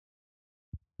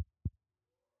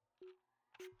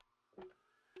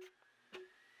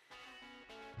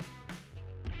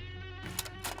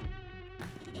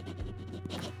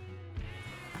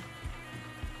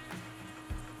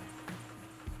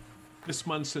This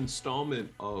month's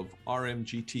installment of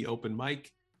RMGT Open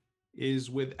Mic is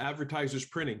with Advertisers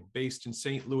Printing, based in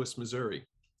St. Louis, Missouri.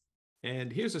 And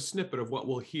here's a snippet of what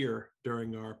we'll hear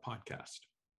during our podcast.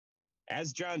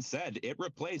 As John said, it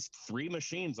replaced 3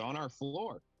 machines on our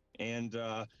floor. And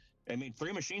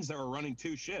 3 machines that were running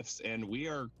 2 shifts. And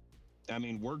we're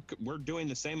doing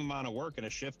the same amount of work in a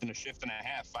shift and a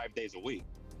half, 5 days a week.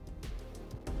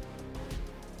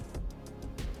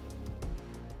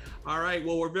 All right.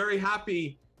 Well, we're very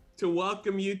happy to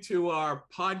welcome you to our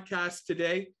podcast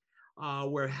today.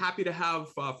 We're happy to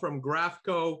have from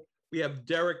Grafco, we have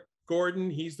Derek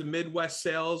Gordon. He's the Midwest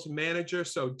Sales Manager.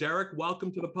 So Derek,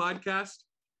 welcome to the podcast.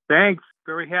 Thanks.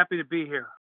 Very happy to be here.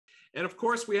 And of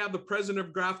course, we have the president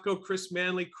of Grafco, Chris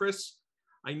Manley. Chris,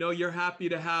 I know you're happy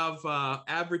to have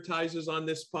advertisers on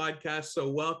this podcast. So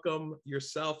welcome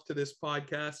yourself to this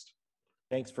podcast.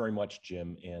 Thanks very much,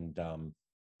 Jim.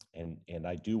 And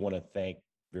I do want to thank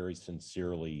very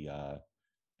sincerely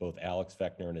both Alex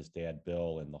Fechner and his dad,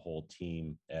 Bill, and the whole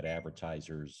team at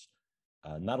Advertisers,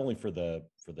 not only for the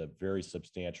very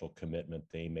substantial commitment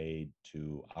they made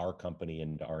to our company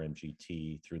and to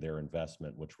RMGT through their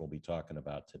investment, which we'll be talking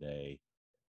about today,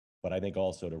 but I think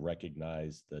also to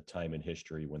recognize the time in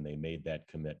history when they made that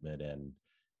commitment and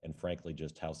frankly,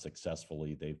 just how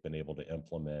successfully they've been able to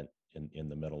implement in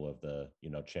the middle of the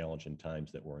challenging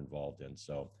times that we're involved in.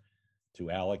 So to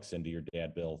Alex and to your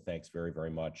dad, Bill, thanks very, very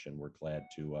much. And we're glad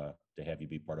to have you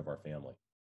be part of our family.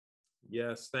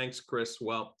 Yes, thanks, Chris.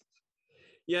 Well,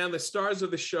 yeah, and the stars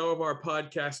of the show of our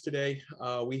podcast today,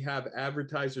 we have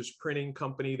Advertisers Printing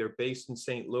Company. They're based in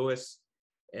St. Louis.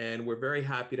 And we're very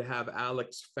happy to have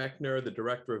Alex Fechner, the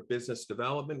Director of Business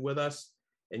Development, with us,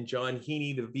 and John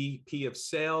Heaney, the VP of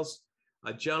Sales.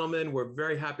 Gentlemen, we're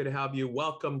very happy to have you.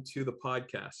 Welcome to the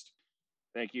podcast.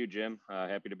 Thank you, Jim.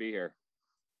 Happy to be here.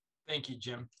 Thank you,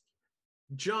 Jim.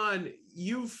 John,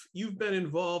 you've been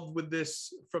involved with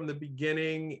this from the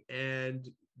beginning and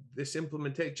this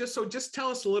implementation. Just tell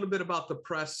us a little bit about the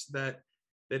press that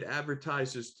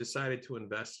Advertisers decided to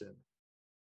invest in.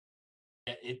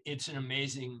 It's an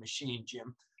amazing machine,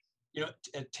 Jim.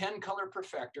 A 10-color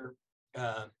Perfector,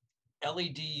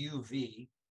 LED UV.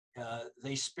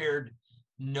 They spared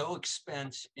no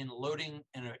expense in loading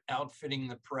and outfitting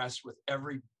the press with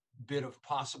every bit of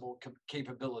possible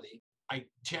capability. I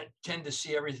tend to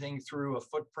see everything through a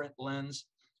footprint lens,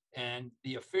 and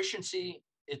the efficiency,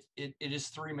 it is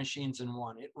 3 machines in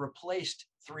one. It replaced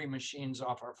 3 machines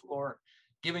off our floor,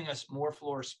 giving us more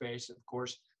floor space, of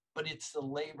course, but it's the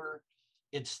labor,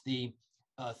 it's the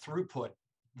throughput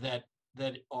that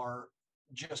are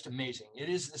just amazing. It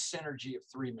is the synergy of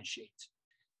 3 machines.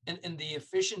 And the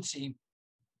efficiency,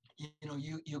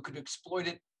 you could exploit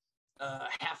it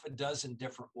half a dozen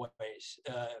different ways.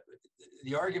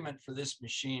 The argument for this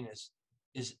machine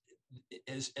is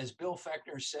as Bill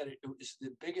Fechner said, it was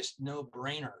the biggest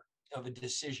no-brainer of a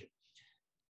decision.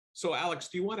 So Alex,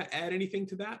 do you want to add anything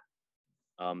to that?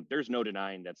 There's no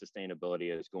denying that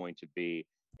sustainability is going to be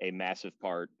a massive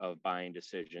part of buying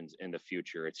decisions in the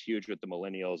future. It's huge with the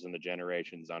millennials and the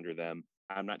generations under them.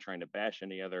 I'm not trying to bash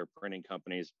any other printing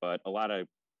companies, but a lot of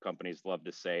companies love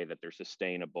to say that they're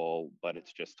sustainable, but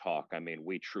it's just talk. I mean,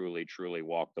 we truly, truly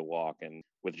walk the walk. And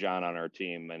with John on our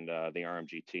team and the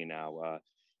RMGT now,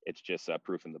 it's just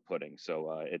proof in the pudding.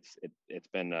 So it's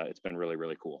been really,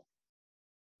 really cool.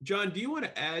 John, do you want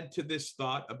to add to this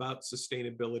thought about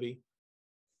sustainability?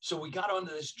 So we got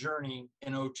onto this journey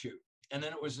in 2002, and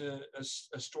then it was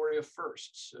a story of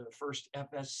firsts. First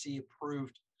FSC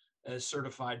approved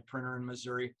certified printer in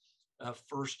Missouri,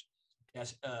 first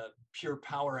as a pure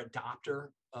power adopter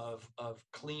of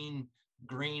clean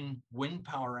green wind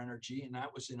power energy, and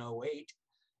that was in 2008.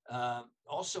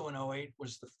 Also in 2008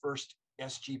 was the first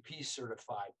SGP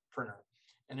certified printer,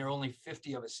 and there are only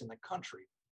 50 of us in the country.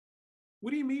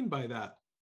 What do you mean by that?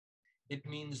 It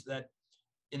means that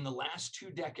in the last 2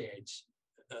 decades,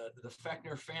 the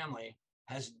Fechner family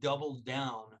has doubled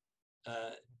down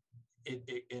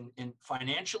in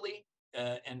financially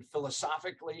and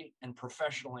philosophically and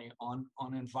professionally on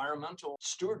environmental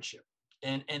stewardship,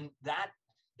 and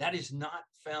that is not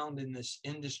found in this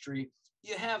industry.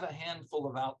 You have a handful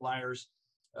of outliers,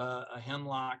 a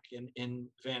Hemlock in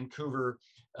Vancouver,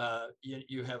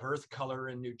 you have Earth Color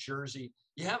in New Jersey.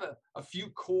 You have a few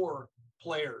core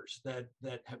players that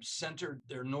have centered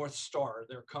their North Star,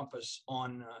 their compass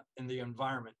on in the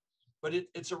environment, but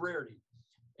it's a rarity.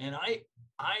 And I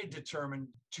determined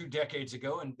 2 decades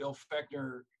ago, and Bill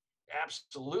Fechner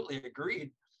absolutely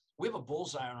agreed, we have a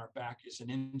bullseye on our back as an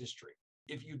industry.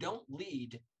 If you don't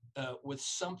lead with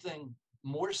something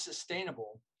more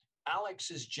sustainable,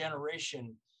 Alex's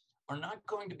generation are not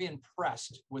going to be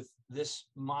impressed with this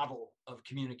model of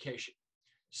communication.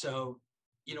 So,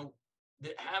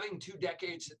 having 2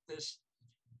 decades at this,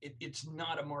 it's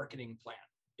not a marketing plan.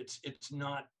 It's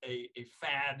not a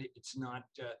fad. It's not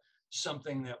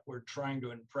something that we're trying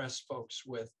to impress folks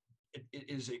with. It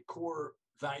is a core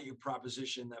value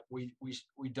proposition that we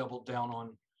doubled down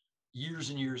on years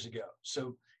and years ago.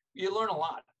 So you learn a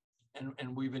lot,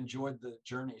 and we've enjoyed the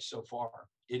journey so far.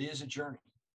 It is a journey.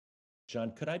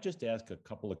 John, could I just ask a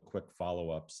couple of quick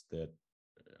follow-ups that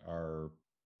are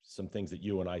some things that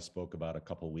you and I spoke about a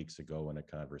couple of weeks ago in a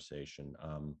conversation?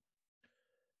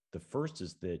 The first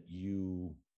is that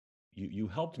you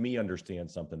helped me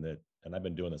understand something that, and I've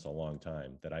been doing this a long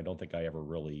time, that I don't think I ever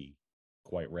really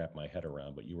quite wrapped my head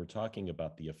around, but you were talking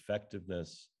about the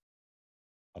effectiveness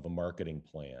of a marketing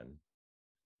plan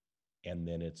and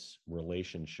then its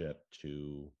relationship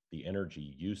to the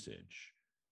energy usage.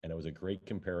 And it was a great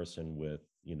comparison with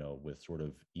sort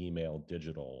of email,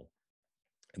 digital.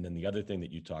 And then the other thing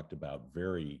that you talked about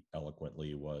very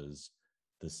eloquently was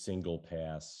the single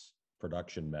pass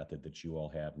production method that you all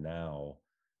have now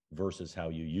versus how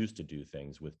you used to do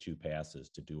things with 2 passes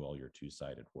to do all your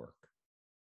 2-sided work.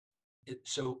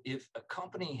 So if a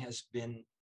company has been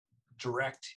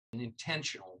direct and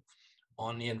intentional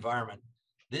on the environment,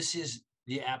 this is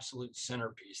the absolute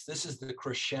centerpiece. This is the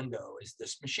crescendo, is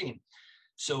this machine.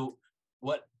 So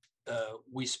what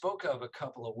we spoke of a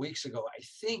couple of weeks ago, I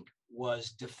think,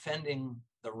 was defending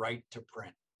the right to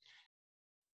print.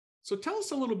 So tell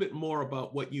us a little bit more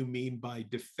about what you mean by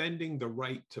defending the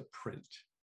right to print.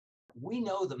 We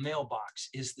know the mailbox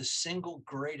is the single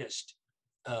greatest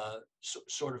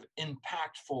sort of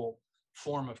impactful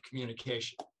form of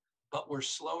communication, but we're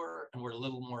slower and we're a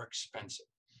little more expensive.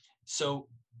 So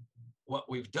what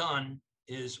we've done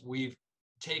is we've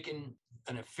taken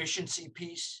an efficiency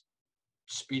piece,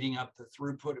 speeding up the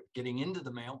throughput of getting into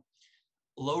the mail,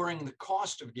 lowering the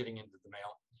cost of getting into the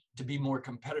mail to be more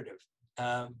competitive.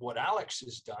 What Alex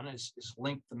has done is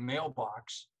linked the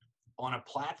mailbox on a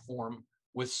platform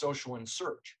with social and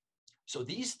search. So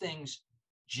these things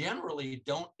generally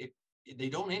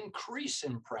don't increase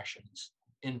impressions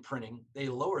in printing, they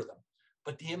lower them.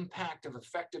 But the impact of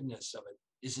effectiveness of it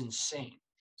is insane.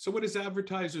 So what has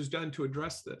advertisers done to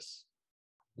address this?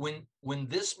 When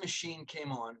this machine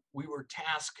came on, we were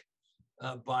tasked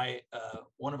by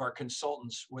one of our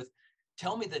consultants with,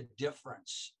 tell me the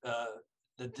difference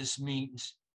that this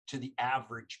means to the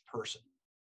average person.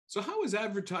 So how has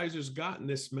advertisers gotten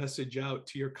this message out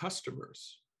to your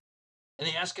customers? And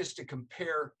they asked us to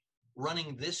compare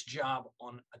running this job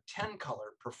on a 10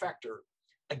 color Perfector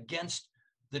against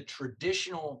the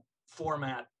traditional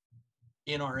format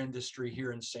in our industry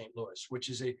here in St. Louis, which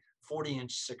is a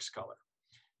 40-inch 6-color.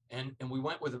 And we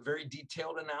went with a very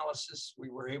detailed analysis. We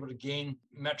were able to gain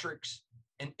metrics.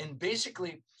 And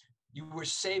basically, you were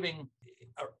saving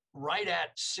right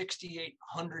at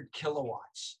 6,800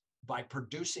 kilowatts by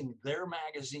producing their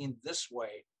magazine this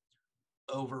way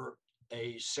over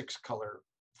a 6-color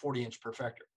 40-inch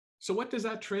Perfector. So what does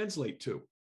that translate to?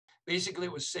 Basically,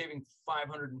 it was saving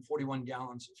 541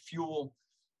 gallons of fuel,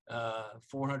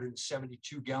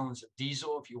 472 gallons of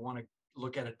diesel, if you want to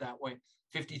look at it that way,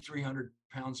 5,300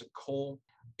 pounds of coal.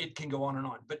 It can go on and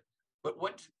on. But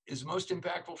what is most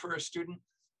impactful for a student?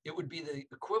 It would be the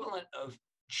equivalent of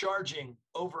charging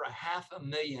over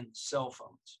 500,000 cell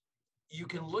phones. You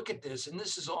can look at this, and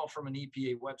this is all from an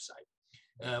EPA website.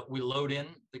 We load in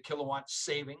the kilowatt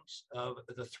savings of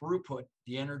the throughput,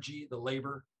 the energy, the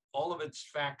labor, all of it's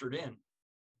factored in.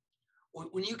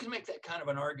 When you can make that kind of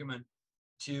an argument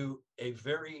to a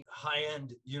very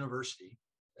high-end university,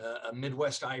 a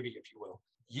Midwest Ivy, if you will,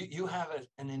 you have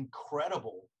an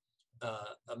incredible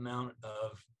amount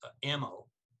of ammo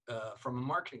from a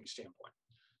marketing standpoint.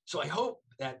 So I hope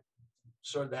that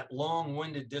sort of that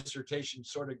long-winded dissertation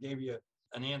sort of gave you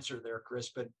an answer there, Chris.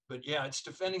 But yeah, it's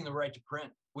defending the right to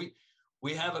print.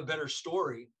 We have a better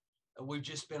story. We've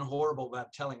just been horrible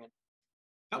about telling it.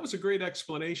 That was a great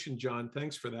explanation, John.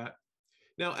 Thanks for that.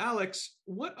 Now, Alex,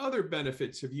 what other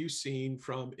benefits have you seen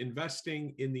from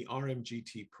investing in the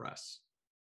RMGT press?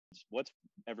 What's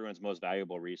everyone's most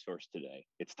valuable resource today?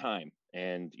 It's time.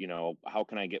 And, how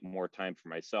can I get more time for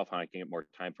myself? How I can get more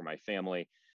time for my family?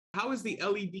 How has the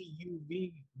LED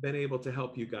UV been able to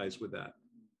help you guys with that?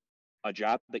 A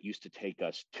job that used to take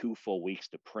us 2 full weeks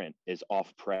to print is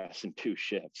off press in 2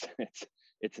 shifts.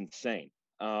 It's insane.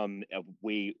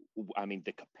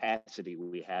 The capacity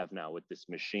we have now with this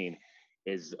machine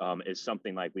is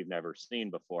something like we've never seen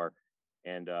before.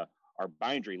 And our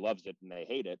bindery loves it and they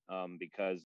hate it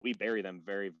because we bury them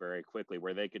very, very quickly.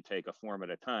 Where they could take a form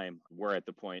at a time, we're at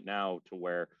the point now to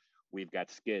where we've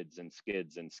got skids and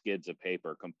skids and skids of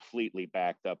paper completely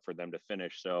backed up for them to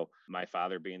finish. So my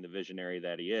father, being the visionary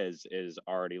that he is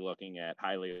already looking at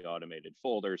highly automated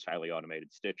folders, highly automated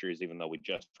stitchers, even though we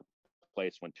just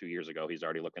replaced one 2 years ago. He's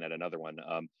already looking at another one.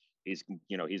 He's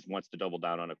wants to double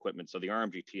down on equipment. So the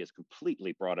RMGT has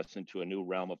completely brought us into a new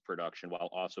realm of production while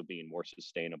also being more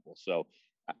sustainable. So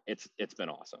it's been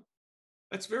awesome.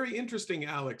 That's very interesting,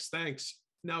 Alex. Thanks.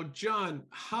 Now, John,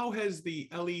 how has the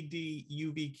LED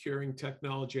UV curing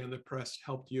technology on the press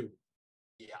helped you?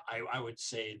 Yeah, I would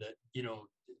say that,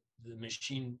 the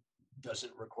machine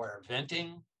doesn't require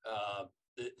venting.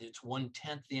 It's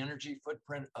 1/10 the energy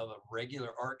footprint of a regular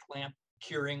arc lamp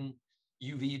curing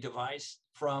UV device.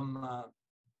 From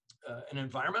an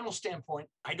environmental standpoint,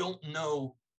 I don't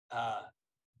know,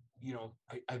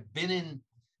 I've been in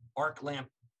arc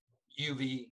lamp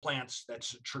UV plants.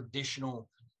 That's a traditional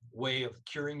way of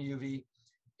curing UV.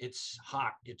 It's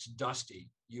hot, it's dusty.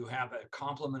 You have a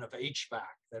complement of HVAC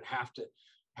that have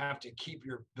to keep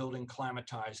your building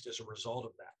climatized as a result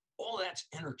of that. All that's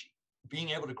energy. Being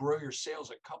able to grow your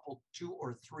sales a couple, 2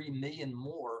 or 3 million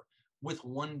more with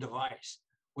one device,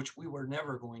 which we were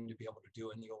never going to be able to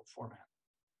do in the old format.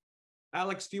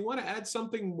 Alex, do you want to add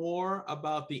something more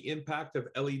about the impact of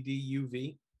LED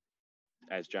UV?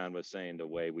 As John was saying, the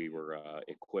way we were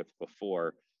equipped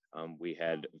before, we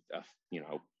had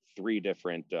 3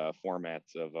 different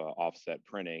formats of offset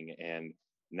printing, and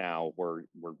now we're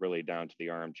really down to the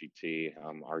RMGT,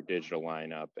 our digital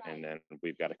lineup, and then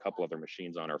we've got a couple other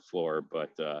machines on our floor.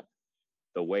 But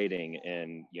the weighting,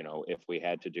 and if we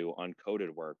had to do uncoated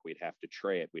work, we'd have to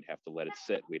tray it, we'd have to let it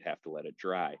sit, we'd have to let it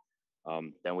dry.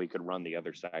 Then we could run the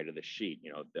other side of the sheet.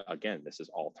 Again, this is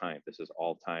all time. This is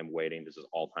all time waiting. This is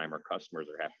all time our customers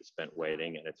are have to spend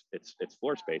waiting, and it's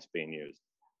floor space being used.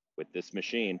 With this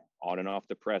machine, on and off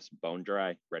the press, bone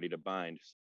dry, ready to bind.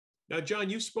 Now, John,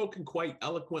 you've spoken quite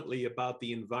eloquently about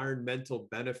the environmental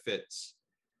benefits,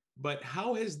 but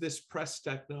how has this press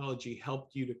technology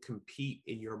helped you to compete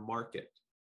in your market?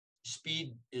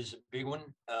 Speed is a big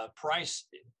one. Price,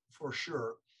 for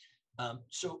sure.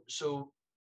 So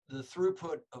the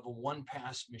throughput of a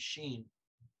one-pass machine,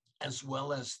 as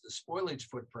well as the spoilage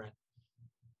footprint,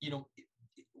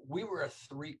 we were a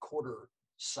 3/4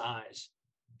 size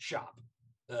shop.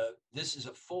 This is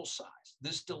a full size.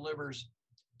 This delivers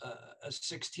a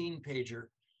 16 pager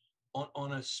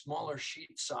on a smaller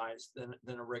sheet size than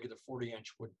a regular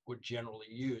 40-inch would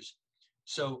generally use.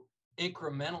 So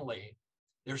incrementally,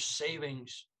 there's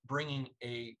savings bringing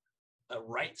a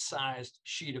right-sized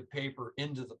sheet of paper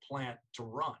into the plant to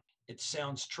run. It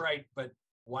sounds trite, but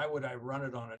why would I run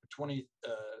it on a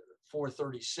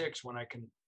 2436 when I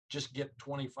can just get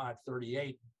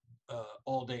 2538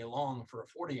 all day long for a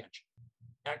 40-inch?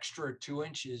 Extra 2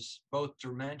 inches, both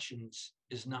dimensions,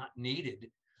 is not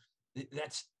needed.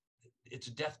 It's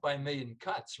death by a million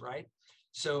cuts, right?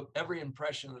 So every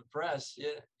impression of the press,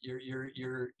 you're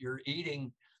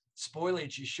eating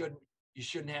spoilage you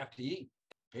shouldn't have to eat.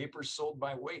 Paper sold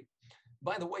by weight.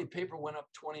 By the way, paper went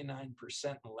up 29%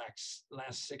 in the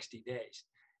last 60 days.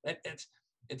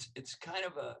 It's kind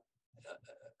of a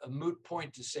moot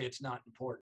point to say it's not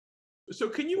important. So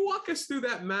can you walk us through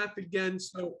that math again?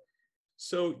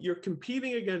 So you're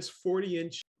competing against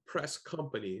 40-inch press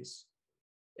companies,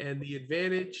 and the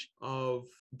advantage of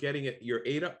getting your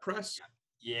 8-up press?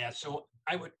 Yeah, so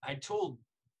I told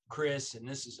Chris, and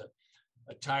this is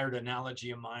a tired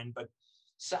analogy of mine, but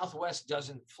Southwest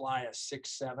doesn't fly a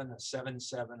 6.7, a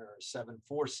 7.7, or a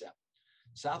 747.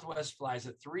 Southwest flies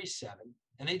a 3.7,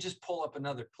 and they just pull up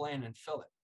another plane and fill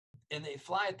it. And they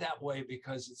fly it that way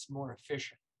because it's more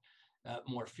efficient,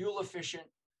 more fuel efficient.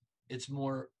 It's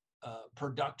more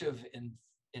productive in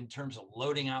terms of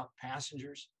loading out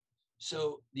passengers.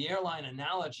 So the airline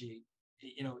analogy,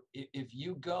 if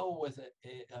you go with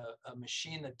a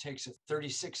machine that takes a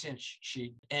 36-inch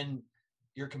sheet and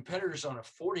your competitor's on a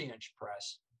 40-inch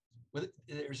press,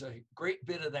 there's a great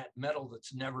bit of that metal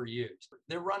that's never used.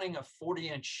 They're running a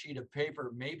 40-inch sheet of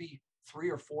paper maybe 3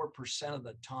 or 4% of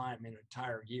the time in an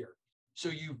entire year. So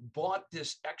you've bought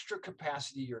this extra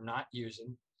capacity you're not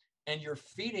using, and you're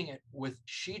feeding it with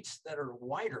sheets that are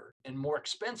wider and more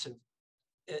expensive,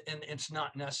 and it's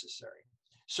not necessary.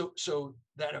 So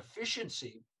that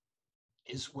efficiency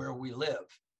is where we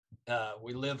live.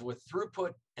 We live with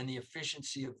throughput and the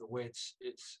efficiency of the way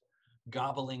it's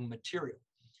gobbling material.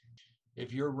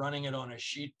 If you're running it on a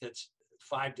sheet that's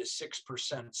 5 to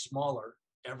 6% smaller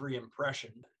every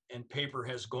impression, and paper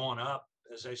has gone up,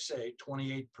 as I say,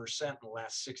 28% in the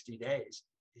last 60 days,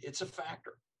 it's a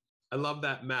factor. I love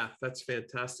that math. That's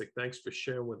fantastic. Thanks for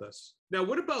sharing with us. Now,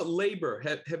 what about labor?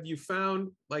 Have you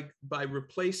found, like, by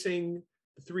replacing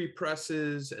 3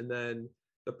 presses and then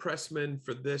the pressman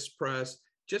for this press,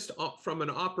 just from an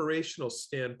operational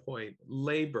standpoint,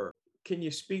 labor, can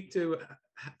you speak to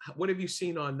what have you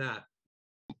seen on that?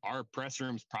 Our press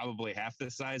room's probably half the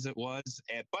size it was,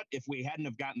 but if we hadn't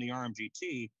have gotten the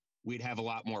RMGT, we'd have a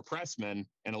lot more pressmen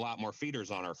and a lot more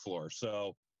feeders on our floor.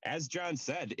 So as John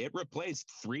said, it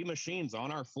replaced 3 machines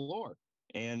on our floor.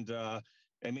 And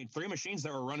 3 machines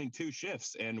that were running 2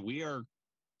 shifts. And we're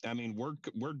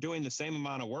doing the same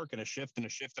amount of work in a shift and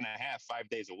a half, 5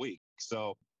 days a week.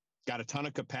 So got a ton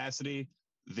of capacity.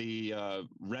 The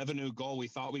revenue goal we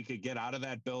thought we could get out of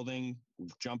that building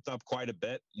jumped up quite a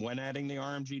bit when adding the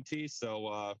RMGT.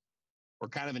 So we're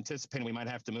kind of anticipating we might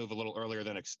have to move a little earlier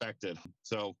than expected.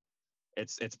 So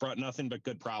it's brought nothing but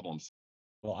good problems.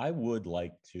 Well, I would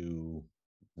like to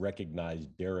recognize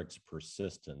Derek's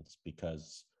persistence,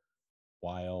 because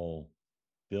while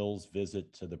Bill's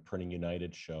visit to the Printing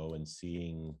United show and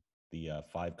seeing the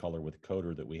 5-color with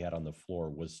coder that we had on the floor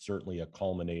was certainly a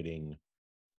culminating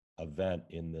event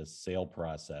in this sale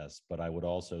process, but I would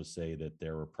also say that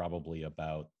there were probably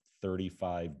about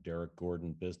 35 Derek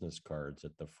Gordon business cards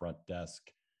at the front desk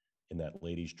in that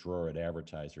ladies' drawer at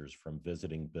Advertisers from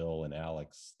visiting Bill and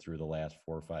Alex through the last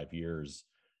 4 or 5 years,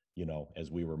 as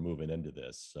we were moving into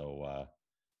this. So,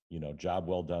 job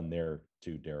well done there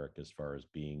too, Derek, as far as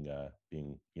being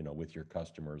with your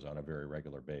customers on a very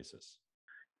regular basis.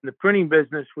 In the printing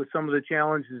business, with some of the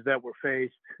challenges that we're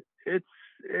faced,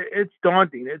 it's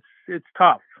daunting. It's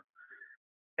tough.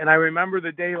 And I remember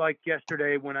the day like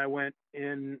yesterday when I went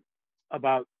in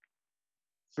about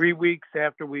 3 weeks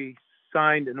after we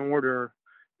signed an order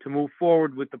to move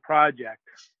forward with the project.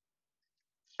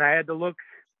 I had to look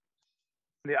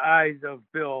in the eyes of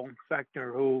Bill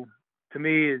Fechner, who to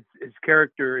me his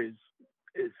character is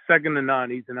second to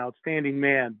none. He's an outstanding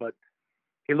man, but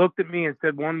he looked at me and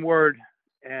said one word,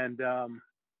 and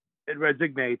it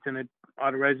resonates, and it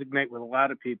ought to resonate with a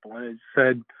lot of people. And it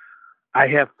said, I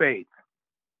have faith.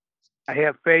 I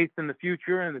have faith in the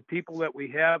future and the people that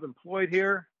we have employed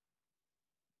here.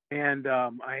 And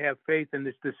I have faith in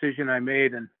this decision I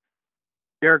made. And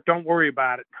Derek, don't worry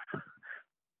about it.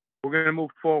 We're going to move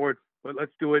forward, but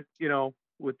let's do it,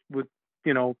 with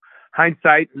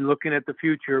hindsight and looking at the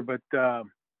future. But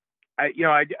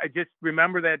I just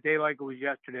remember that day like it was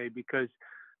yesterday, because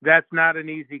that's not an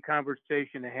easy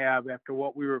conversation to have after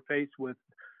what we were faced with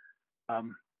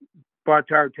brought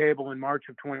to our table in March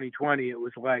of 2020. It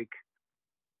was like,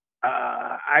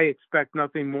 I expect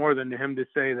nothing more than him to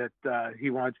say that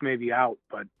he wants maybe out,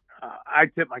 but I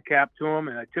tip my cap to him,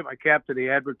 and I tip my cap to the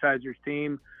Advertisers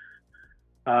team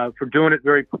for doing it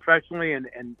very professionally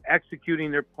and executing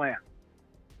their plan.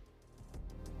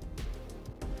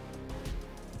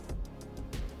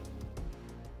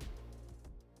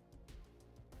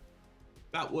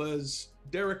 That was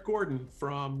Derek Gordon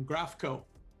from Graphco.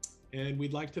 And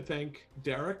we'd like to thank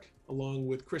Derek, along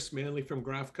with Chris Manley from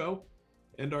Graphco,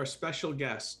 and our special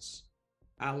guests,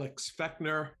 Alex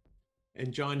Fechner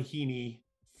and John Heaney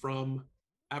from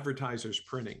Advertisers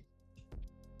Printing.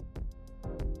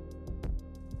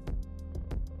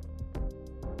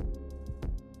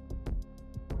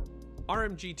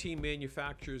 RMGT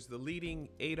manufactures the leading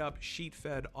 8-up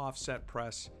sheet-fed offset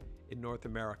press in North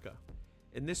America.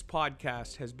 And this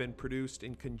podcast has been produced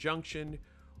in conjunction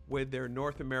with their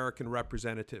North American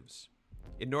representatives.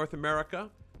 In North America,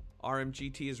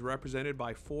 RMGT is represented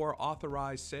by 4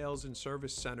 authorized sales and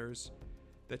service centers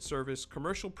that service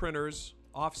commercial printers,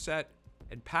 offset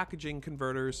and packaging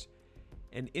converters,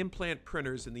 and implant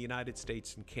printers in the United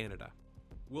States and Canada.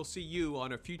 We'll see you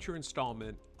on a future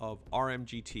installment of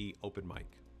RMGT Open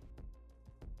Mic.